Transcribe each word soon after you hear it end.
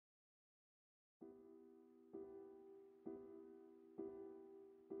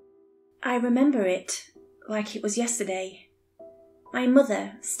I remember it like it was yesterday. My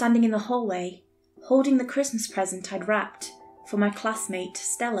mother standing in the hallway, holding the Christmas present I'd wrapped for my classmate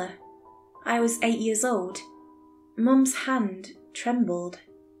Stella. I was 8 years old. Mum's hand trembled.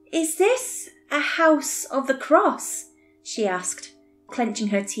 "Is this a house of the cross?" she asked, clenching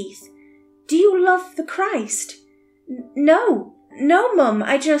her teeth. "Do you love the Christ?" No, Mum,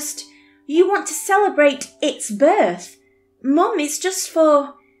 You want to celebrate its birth. Mum, it's just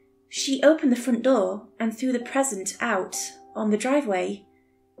for..." She opened the front door and threw the present out on the driveway.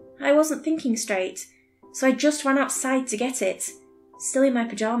 I wasn't thinking straight, so I just ran outside to get it, still in my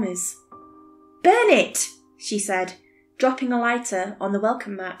pyjamas. "Burn it!" she said, dropping a lighter on the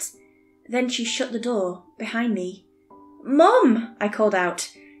welcome mat. Then she shut the door behind me. "Mum!" I called out.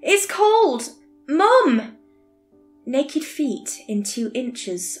 "It's cold! Mum!" Naked feet in 2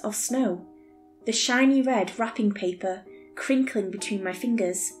 inches of snow, the shiny red wrapping paper crinkling between my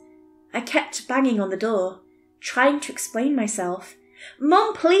fingers. I kept banging on the door, trying to explain myself.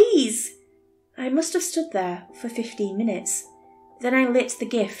 "Mum, please!" I must have stood there for 15 minutes. Then I lit the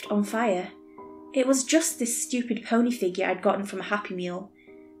gift on fire. It was just this stupid pony figure I'd gotten from a Happy Meal,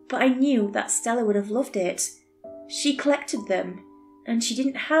 but I knew that Stella would have loved it. She collected them, and she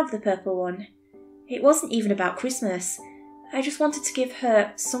didn't have the purple one. It wasn't even about Christmas. I just wanted to give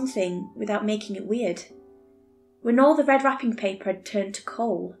her something without making it weird. When all the red wrapping paper had turned to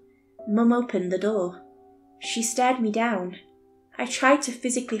coal, Mum opened the door. She stared me down. I tried to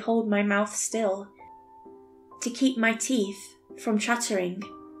physically hold my mouth still, to keep my teeth from chattering.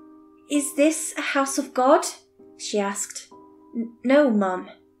 "Is this a house of God?" she asked. No, Mum.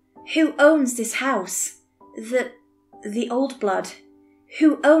 "Who owns this house? The old blood.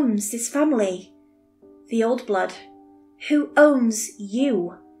 Who owns this family? The old blood. Who owns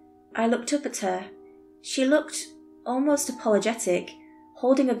you?" I looked up at her. She looked almost apologetic,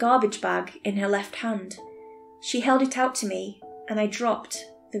 holding a garbage bag in her left hand. She held it out to me, and I dropped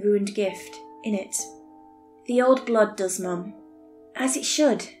the ruined gift in it. "The old blood does, Mum." "As it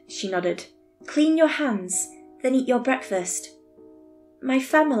should," she nodded. "Clean your hands, then eat your breakfast." My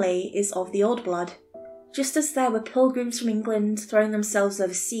family is of the old blood. Just as there were pilgrims from England throwing themselves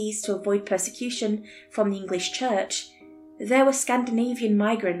overseas to avoid persecution from the English Church, there were Scandinavian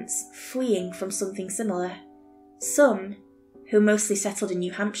migrants fleeing from something similar. Some, who mostly settled in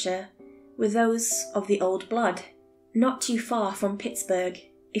New Hampshire, were those of the old blood, not too far from Pittsburgh,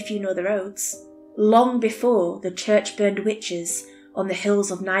 if you know the roads. Long before the church-burned witches on the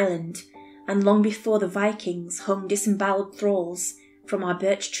hills of Nyland, and long before the Vikings hung disemboweled thralls from our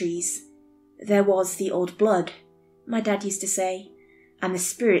birch trees, there was the old blood, my dad used to say, and the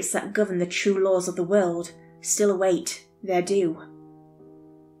spirits that govern the true laws of the world still await their due.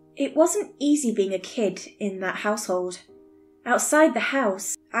 It wasn't easy being a kid in that household. Outside the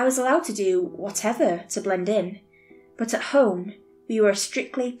house, I was allowed to do whatever to blend in, but at home, we were a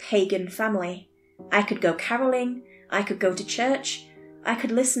strictly pagan family. I could go caroling, I could go to church, I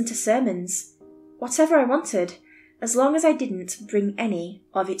could listen to sermons, whatever I wanted, as long as I didn't bring any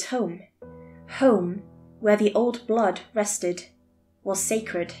of it home. Home, where the old blood rested, was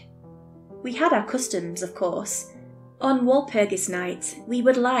sacred. We had our customs, of course. On Walpurgis night, we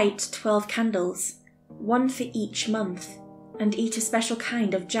would light 12 candles, 1 for each month, and eat a special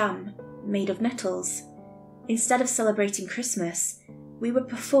kind of jam made of nettles. Instead of celebrating Christmas, we would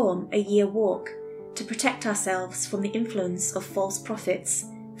perform a year walk to protect ourselves from the influence of false prophets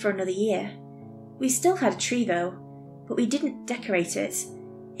for another year. We still had a tree though, but we didn't decorate it.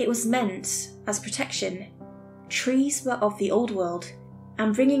 It was meant as protection. Trees were of the old world,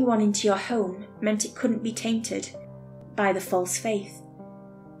 and bringing one into your home meant it couldn't be tainted by the false faith.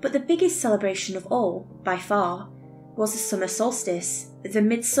 But the biggest celebration of all, by far, was the summer solstice, the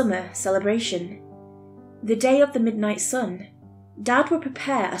midsummer celebration. The day of the midnight sun, Dad would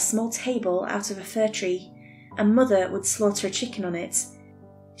prepare a small table out of a fir tree, and Mother would slaughter a chicken on it.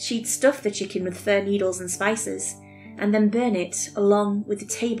 She'd stuff the chicken with fir needles and spices, and then burn it along with the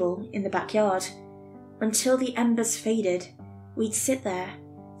table in the backyard. Until the embers faded, we'd sit there,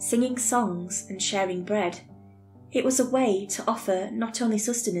 singing songs and sharing bread. It was a way to offer not only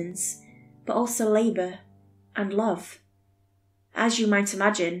sustenance, but also labour and love. As you might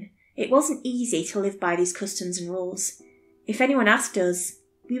imagine, it wasn't easy to live by these customs and rules. If anyone asked us,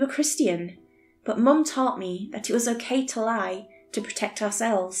 we were Christian, but Mum taught me that it was okay to lie to protect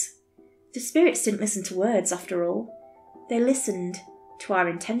ourselves. The spirits didn't listen to words, after all. They listened to our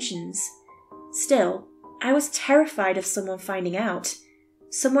intentions. Still, I was terrified of someone finding out,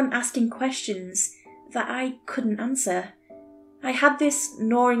 someone asking questions that I couldn't answer. I had this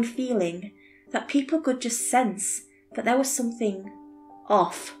gnawing feeling that people could just sense that there was something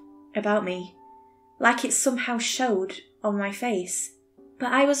off about me, like it somehow showed on my face.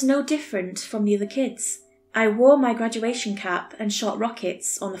 But I was no different from the other kids. I wore my graduation cap and shot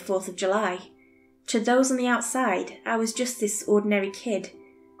rockets on the 4th of July. To those on the outside, I was just this ordinary kid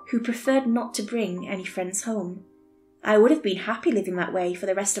who preferred not to bring any friends home. I would have been happy living that way for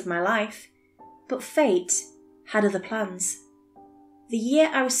the rest of my life, but fate had other plans. The year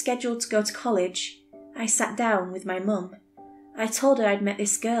I was scheduled to go to college, I sat down with my mum. I told her I'd met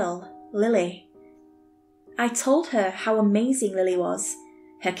this girl, Lily. I told her how amazing Lily was,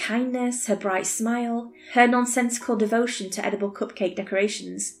 her kindness, her bright smile, her nonsensical devotion to edible cupcake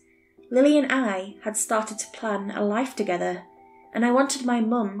decorations. Lily and I had started to plan a life together, and I wanted my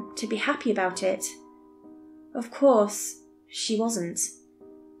mum to be happy about it. Of course, she wasn't.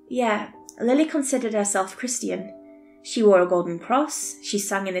 Yeah, Lily considered herself Christian. She wore a golden cross, she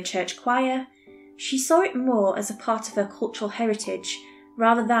sang in the church choir. She saw it more as a part of her cultural heritage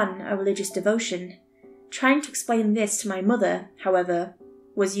rather than a religious devotion. Trying to explain this to my mother, however,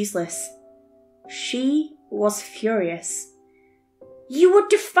 was useless. She was furious. "You would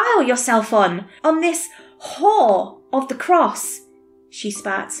defile yourself on this whore of the cross," she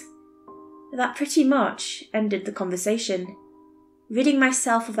spat. That pretty much ended the conversation. Ridding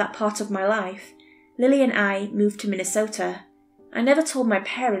myself of that part of my life, Lily and I moved to Minnesota. I never told my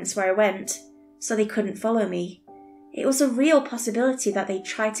parents where I went, so they couldn't follow me. It was a real possibility that they'd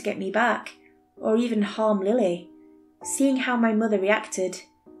try to get me back, or even harm Lily. Seeing how my mother reacted,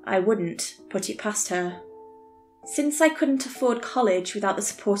 I wouldn't put it past her. Since I couldn't afford college without the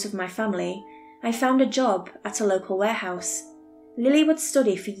support of my family, I found a job at a local warehouse. Lily would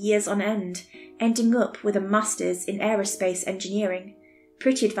study for years on end, ending up with a master's in aerospace engineering.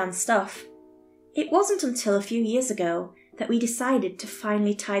 Pretty advanced stuff. It wasn't until a few years ago that we decided to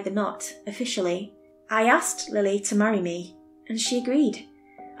finally tie the knot officially. I asked Lily to marry me, and she agreed.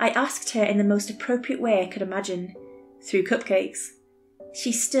 I asked her in the most appropriate way I could imagine, through cupcakes.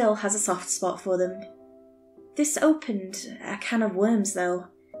 She still has a soft spot for them. This opened a can of worms, though.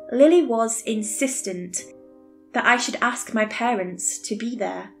 Lily was insistent that I should ask my parents to be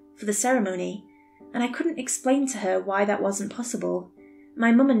there for the ceremony, and I couldn't explain to her why that wasn't possible.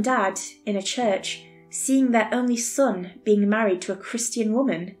 My mum and dad, in a church, seeing their only son being married to a Christian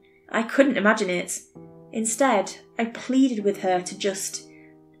woman, I couldn't imagine it. Instead, I pleaded with her to just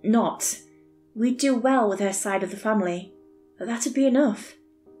not. We'd do well with her side of the family. That'd be enough.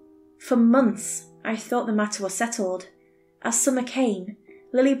 For months, I thought the matter was settled. As summer came,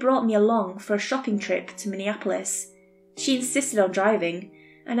 Lily brought me along for a shopping trip to Minneapolis. She insisted on driving,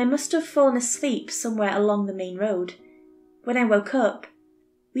 and I must have fallen asleep somewhere along the main road. When I woke up,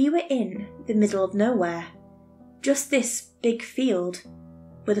 we were in the middle of nowhere. Just this big field,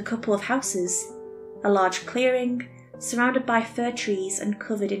 with a couple of houses, a large clearing, surrounded by fir trees and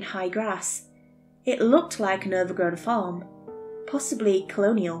covered in high grass. It looked like an overgrown farm, possibly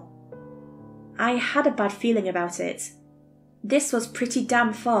colonial. I had a bad feeling about it. This was pretty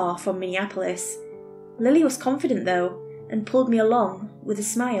damn far from Minneapolis. Lily was confident though, and pulled me along with a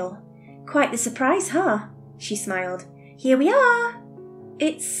smile. "Quite the surprise, huh?" she smiled. "Here we are!"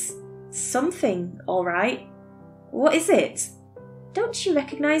 "It's something, all right. What is it? Don't you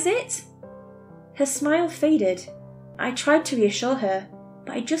recognise it?" Her smile faded. I tried to reassure her,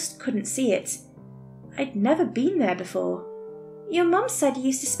 but I just couldn't see it. I'd never been there before. "Your mum said you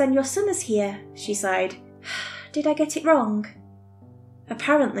used to spend your summers here," she sighed. "Did I get it wrong?"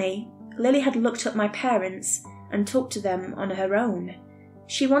 Apparently, Lily had looked up my parents and talked to them on her own.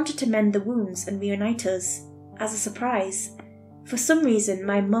 She wanted to mend the wounds and reunite us, as a surprise. For some reason,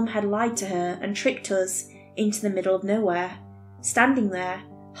 my mum had lied to her and tricked us into the middle of nowhere. Standing there,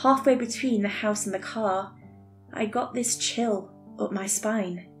 halfway between the house and the car, I got this chill up my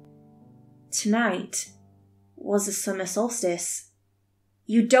spine. Tonight was the summer solstice.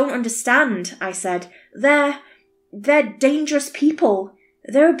 "You don't understand," I said. They're dangerous people.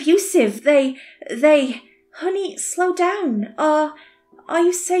 They're abusive. They... Honey, slow down. Are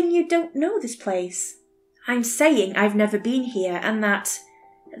you saying you don't know this place?" "I'm saying I've never been here and that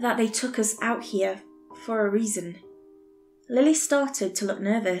they took us out here for a reason." Lily started to look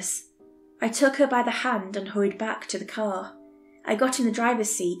nervous. I took her by the hand and hurried back to the car. I got in the driver's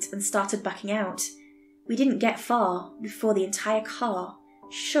seat and started backing out. We didn't get far before the entire car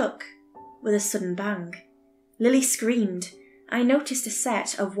shook with a sudden bang. Lily screamed. I noticed a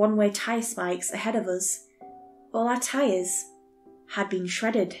set of one-way tyre spikes ahead of us. All our tyres had been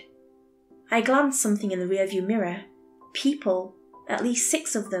shredded. I glanced something in the rearview mirror. People, at least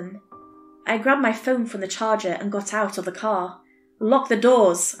 6 of them. I grabbed my phone from the charger and got out of the car. "Lock the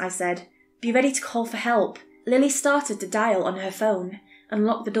doors," I said. "Be ready to call for help." Lily started to dial on her phone. and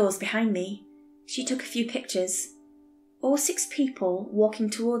locked the doors behind me. She took a few pictures. All 6 people walking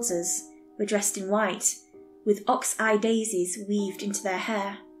towards us were dressed in white, with ox-eye daisies weaved into their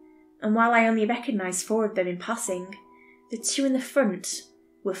hair, and while I only recognised 4 of them in passing, the 2 in the front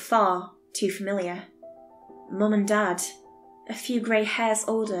were far too familiar. Mum and Dad, a few grey hairs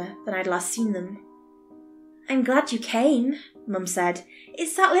older than I'd last seen them. "I'm glad you came," Mum said.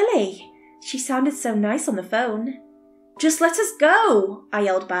 "It's that Lily. She sounded so nice on the phone." "Just let us go," I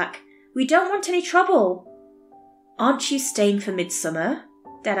yelled back. "We don't want any trouble." "Aren't you staying for midsummer?"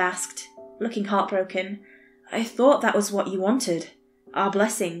 Dad asked, looking heartbroken. "I thought that was what you wanted. Our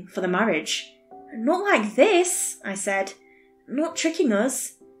blessing for the marriage." "Not like this," I said. "Not tricking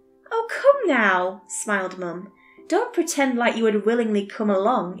us." "Oh, come now," smiled Mum. "Don't pretend like you would willingly come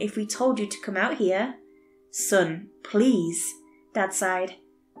along if we told you to come out here." "Son, please," Dad sighed.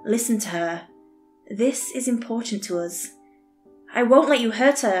 "Listen to her. This is important to us." "I won't let you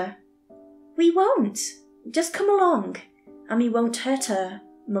hurt her." "We won't. Just come along, and we won't hurt her,"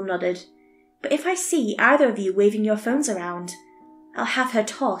 Mum nodded. "But if I see either of you waving your phones around, I'll have her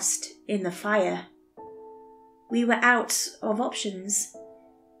tossed in the fire." We were out of options.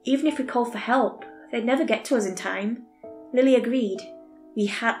 Even if we called for help, they'd never get to us in time. Lily agreed. We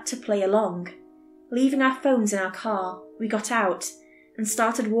had to play along. Leaving our phones in our car, we got out and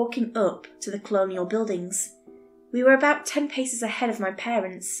started walking up to the colonial buildings. We were about 10 paces ahead of my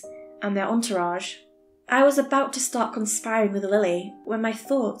parents and their entourage. I was about to start conspiring with Lily when my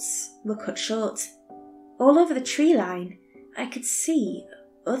thoughts were cut short. All over the tree line, I could see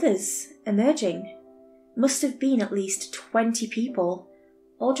others emerging. Must have been at least 20 people,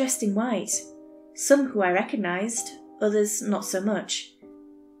 all dressed in white. Some who I recognised, others not so much.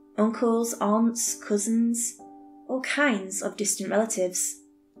 Uncles, aunts, cousins, all kinds of distant relatives.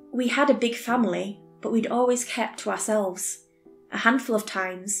 We had a big family, but we'd always kept to ourselves. A handful of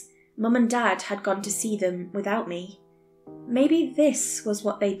times, Mum and Dad had gone to see them without me. Maybe this was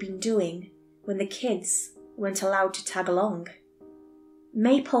what they'd been doing when the kids weren't allowed to tag along.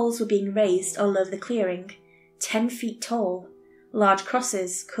 Maypoles were being raised all over the clearing, 10 feet tall, large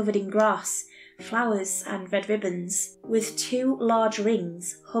crosses covered in grass, flowers and red ribbons, with 2 large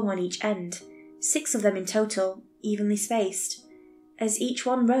rings hung on each end, 6 of them in total, evenly spaced. As each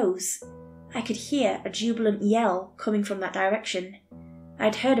one rose, I could hear a jubilant yell coming from that direction.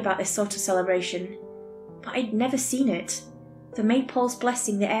 I'd heard about this sort of celebration, but I'd never seen it, the maypoles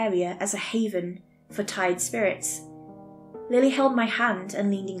blessing the area as a haven for tired spirits. Lily held my hand and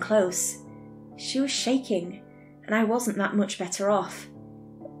leaned in close. She was shaking, and I wasn't that much better off.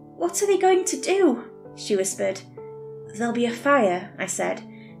 "What are they going to do?" she whispered. "There'll be a fire," I said,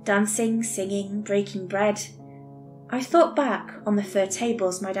 "dancing, singing, breaking bread." I thought back on the fir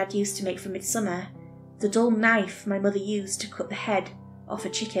tables my dad used to make for midsummer, the dull knife my mother used to cut the head off a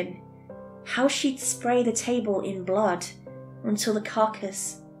chicken, how she'd spray the table in blood until the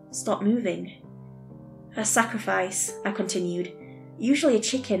carcass stopped moving. "A sacrifice," I continued, "usually a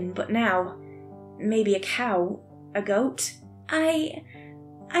chicken, but now, maybe a cow, a goat." I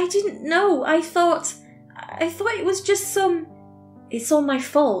didn't know. I thought it was just some..." "It's all my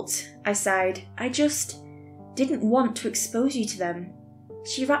fault," I sighed. "I just didn't want to expose you to them."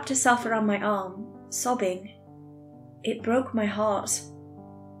 She wrapped herself around my arm, sobbing. It broke my heart.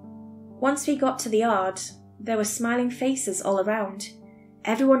 Once we got to the yard, there were smiling faces all around,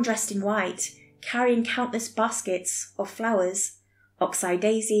 everyone dressed in white, carrying countless baskets of flowers, ox-eye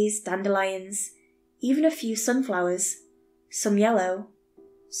daisies, dandelions, even a few sunflowers, some yellow,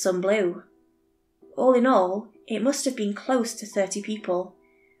 some blue. All in all, it must have been close to 30 people,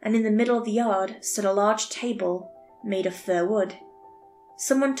 and in the middle of the yard stood a large table made of fir wood.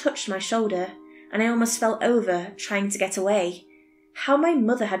 Someone touched my shoulder, and I almost fell over trying to get away. How my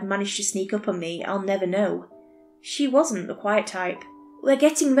mother had managed to sneak up on me, I'll never know. She wasn't the quiet type. "We're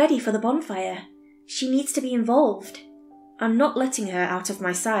getting ready for the bonfire. She needs to be involved. I'm not letting her out of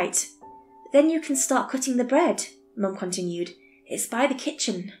my sight." "Then you can start cutting the bread," Mum continued. "It's by the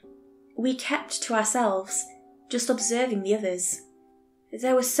kitchen." We kept to ourselves, just observing the others.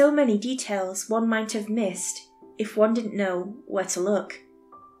 There were so many details one might have missed if one didn't know where to look.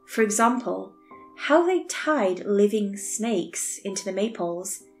 For example, how they tied living snakes into the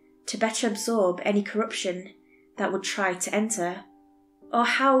maypoles to better absorb any corruption that would try to enter, or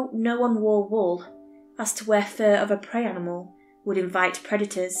how no one wore wool, as to where fur of a prey animal would invite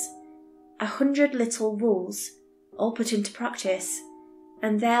predators. 100 little rules, all put into practice,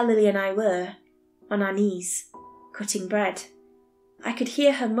 and there Lily and I were, on our knees, cutting bread. I could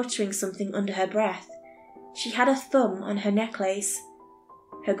hear her muttering something under her breath. She had a thumb on her necklace,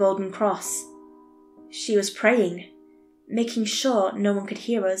 her golden cross. She was praying. Making sure no one could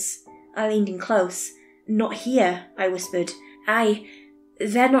hear us, I leaned in close. "Not here," I whispered.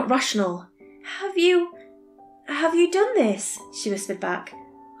 They're not rational." Have you done this?" she whispered back.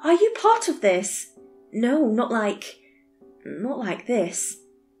 "Are you part of this?" "No, not like this."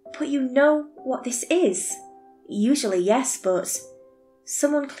 "But you know what this is?" "Usually, yes, but..."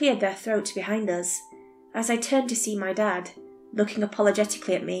 Someone cleared their throat behind us. As I turned to see my dad, looking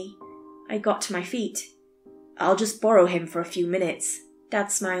apologetically at me, I got to my feet. "I'll just borrow him for a few minutes,"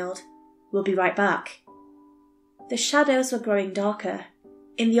 Dad smiled. "We'll be right back." The shadows were growing darker.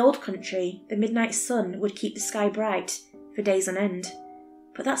 In the old country, the midnight sun would keep the sky bright for days on end,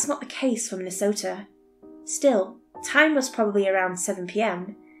 but that's not the case for Minnesota. Still, time was probably around 7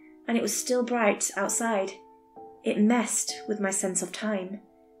 p.m, and it was still bright outside. It messed with my sense of time.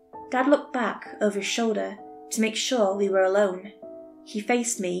 Dad looked back over his shoulder to make sure we were alone. He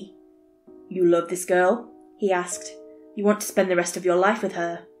faced me. "You love this girl?" he asked. "You want to spend the rest of your life with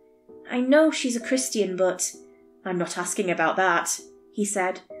her?" "I know she's a Christian, but..." "I'm not asking about that," he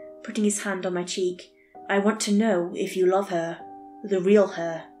said, putting his hand on my cheek. "I want to know if you love her. The real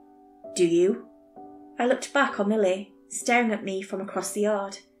her. Do you?" I looked back on Lily, staring at me from across the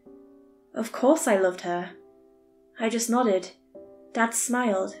yard. Of course I loved her. I just nodded. Dad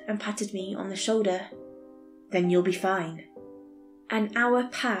smiled and patted me on the shoulder. "Then you'll be fine." An hour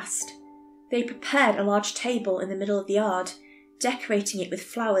passed. They prepared a large table in the middle of the yard, decorating it with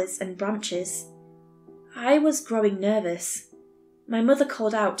flowers and branches. I was growing nervous. My mother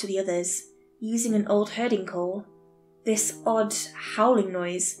called out to the others, using an old herding call, this odd howling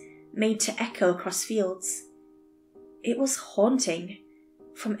noise made to echo across fields. It was haunting.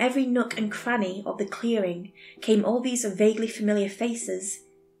 From every nook and cranny of the clearing came all these vaguely familiar faces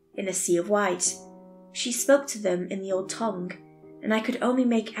in a sea of white. She spoke to them in the old tongue, and I could only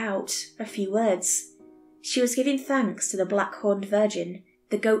make out a few words. She was giving thanks to the black-horned virgin,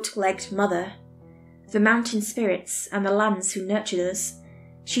 the goat-legged mother, the mountain spirits and the lands who nurtured us.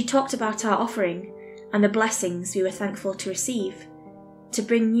 She talked about our offering and the blessings we were thankful to receive, to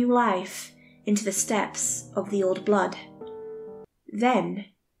bring new life into the steps of the old blood. Then,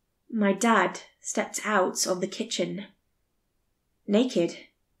 my dad stepped out of the kitchen. Naked.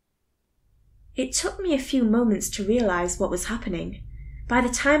 It took me a few moments to realise what was happening. By the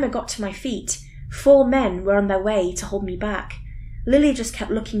time I got to my feet, 4 men were on their way to hold me back. Lily just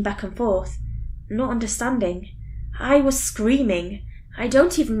kept looking back and forth, not understanding. I was screaming. I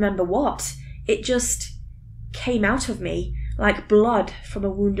don't even remember what. It just came out of me, like blood from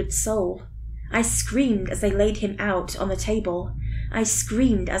a wounded soul. I screamed as they laid him out on the table. I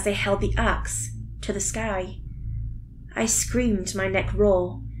screamed as they held the axe to the sky. I screamed my neck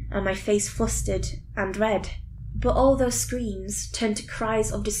raw and my face flustered and red. But all those screams turned to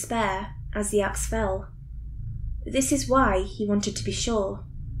cries of despair as the axe fell. This is why he wanted to be sure.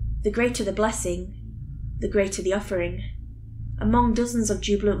 The greater the blessing, the greater the offering. Among dozens of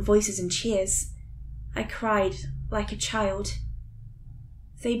jubilant voices and cheers, I cried like a child.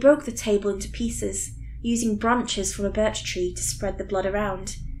 They broke the table into pieces, using branches from a birch tree to spread the blood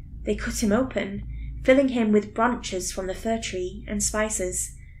around. They cut him open, filling him with branches from the fir tree and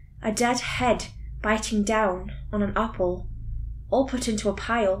spices, a dead head biting down on an apple, all put into a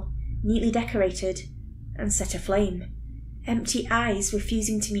pile, neatly decorated, and set aflame. Empty eyes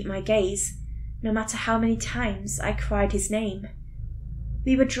refusing to meet my gaze, no matter how many times I cried his name.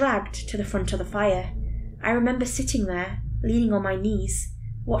 We were dragged to the front of the fire. I remember sitting there, leaning on my knees,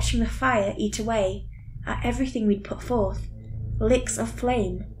 watching the fire eat away at everything we'd put forth, licks of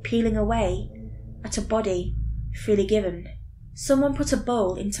flame peeling away at a body freely given. Someone put a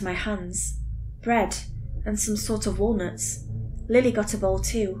bowl into my hands, bread and some sort of walnuts. Lily got a bowl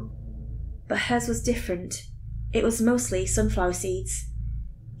too, but hers was different. It was mostly sunflower seeds.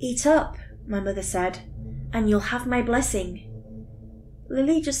 "Eat up," my mother said, "and you'll have my blessing."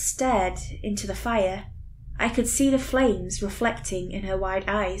 Lily just stared into the fire. I could see the flames reflecting in her wide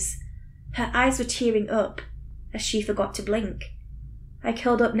eyes. Her eyes were tearing up as she forgot to blink. I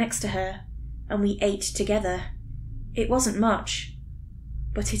curled up next to her, and we ate together. It wasn't much,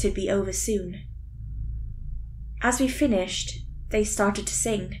 but it'd be over soon. As we finished, they started to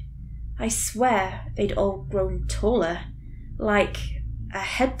sing. I swear they'd all grown taller, like a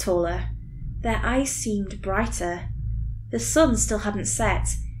head taller. Their eyes seemed brighter. The sun still hadn't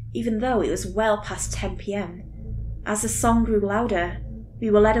set, even though it was well past 10 p.m. As the song grew louder, we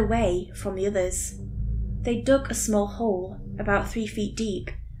were led away from the others. They dug a small hole, about 3 feet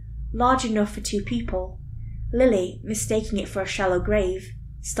deep, large enough for 2 people. Lily, mistaking it for a shallow grave,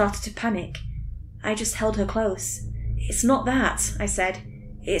 started to panic. I just held her close. "It's not that," I said.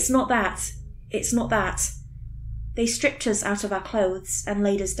 "It's not that. It's not that." They stripped us out of our clothes and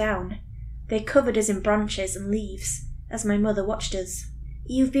laid us down. They covered us in branches and leaves as my mother watched us.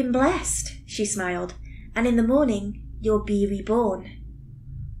 "You've been blessed," she smiled, "and in the morning you'll be reborn."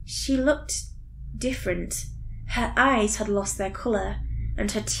 She looked different. Her eyes had lost their colour, and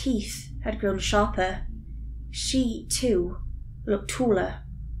her teeth had grown sharper. She, too, looked taller,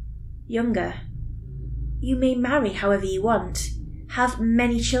 younger. "You may marry however you want. Have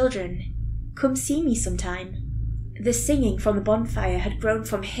many children. Come see me sometime." The singing from the bonfire had grown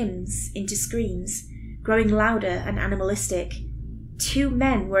from hymns into screams, growing louder and animalistic. 2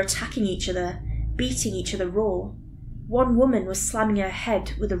 men were attacking each other, beating each other raw. One woman was slamming her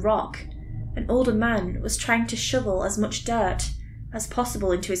head with a rock. An older man was trying to shovel as much dirt as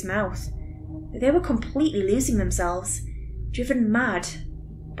possible into his mouth. They were completely losing themselves, driven mad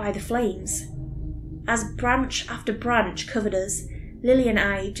by the flames. As branch after branch covered us, Lily and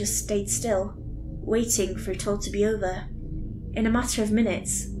I just stayed still, waiting for it all to be over. In a matter of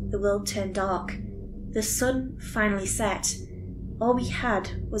minutes, the world turned dark. The sun finally set. All we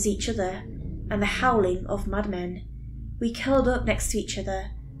had was each other and the howling of madmen. We curled up next to each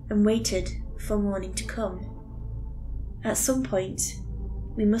other and waited for morning to come. At some point,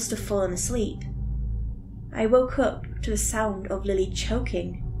 we must have fallen asleep. I woke up to the sound of Lily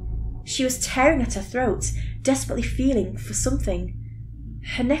choking. She was tearing at her throat, desperately feeling for something.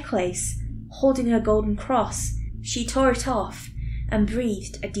 Her necklace, holding her golden cross, she tore it off and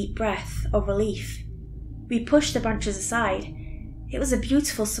breathed a deep breath of relief. We pushed the branches aside. It was a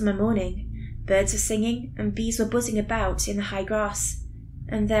beautiful summer morning. Birds were singing and bees were buzzing about in the high grass.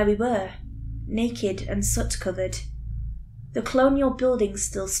 And there we were, naked and soot-covered. The colonial buildings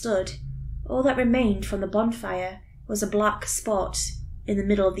still stood. All that remained from the bonfire was a black spot in the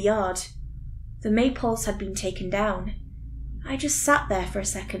middle of the yard. The maypoles had been taken down. I just sat there for a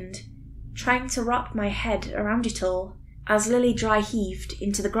second, trying to wrap my head around it all, as Lily dry-heaved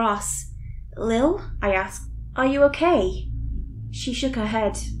into the grass. "Lil?" I asked. "Are you okay?" She shook her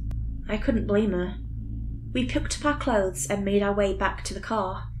head. I couldn't blame her. We picked up our clothes and made our way back to the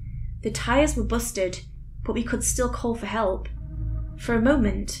car. The tyres were busted, but we could still call for help. For a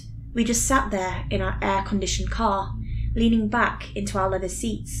moment, we just sat there in our air-conditioned car, leaning back into our leather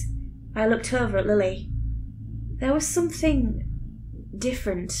seats. I looked over at Lily. There was something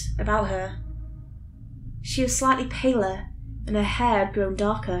different about her. She was slightly paler, and her hair had grown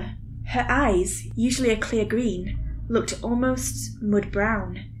darker. Her eyes, usually a clear green, looked almost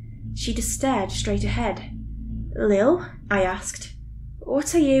mud-brown. She just stared straight ahead. "Lil?" I asked.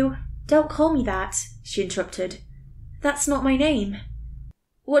 "What are you—" "Don't call me that," she interrupted. "That's not my name."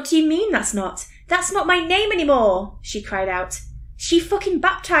 "What do you mean that's not? That's not my name anymore!" she cried out. "She fucking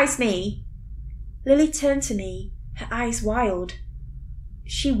baptized me!" Lily turned to me, her eyes wild.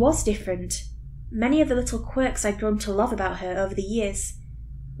 She was different. Many of the little quirks I'd grown to love about her over the years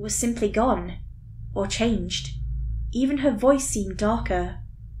were simply gone, or changed. Even her voice seemed darker,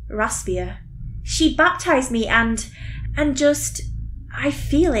 raspier. "She baptized me and just... I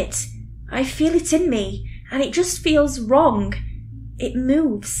feel it. I feel it in me, and it just feels wrong. It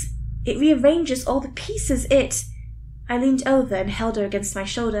moves. It rearranges all the pieces. I leaned over and held her against my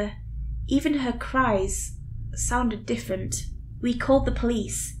shoulder. Even her cries sounded different. We called the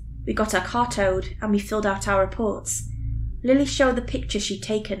police. We got our car towed, and we filled out our reports. Lily showed the pictures she'd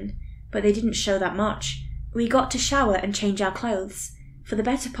taken, but they didn't show that much. We got to shower and change our clothes. For the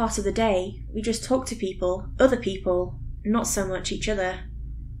better part of the day, we just talked to people, other people, not so much each other.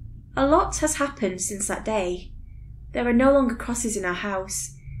 A lot has happened since that day. There are no longer crosses in our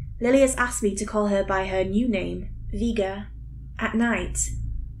house. Lily has asked me to call her by her new name, Viga. At night,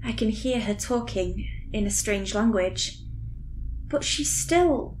 I can hear her talking in a strange language. But she's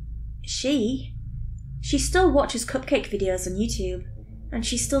still... She still watches cupcake videos on YouTube, and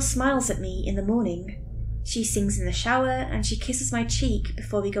she still smiles at me in the morning. She sings in the shower, and she kisses my cheek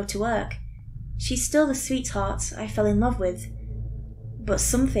before we go to work. She's still the sweetheart I fell in love with. But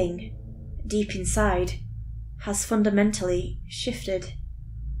something, deep inside, has fundamentally shifted.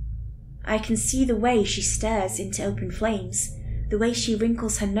 I can see the way she stares into open flames, the way she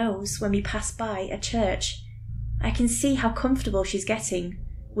wrinkles her nose when we pass by a church. I can see how comfortable she's getting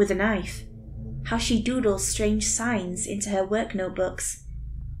with a knife, how she doodles strange signs into her work notebooks.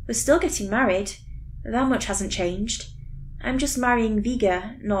 We're still getting married. That much hasn't changed. I'm just marrying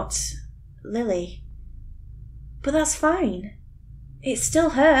Viga, not Lily. But that's fine. It's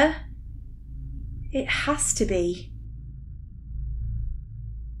still her. It has to be.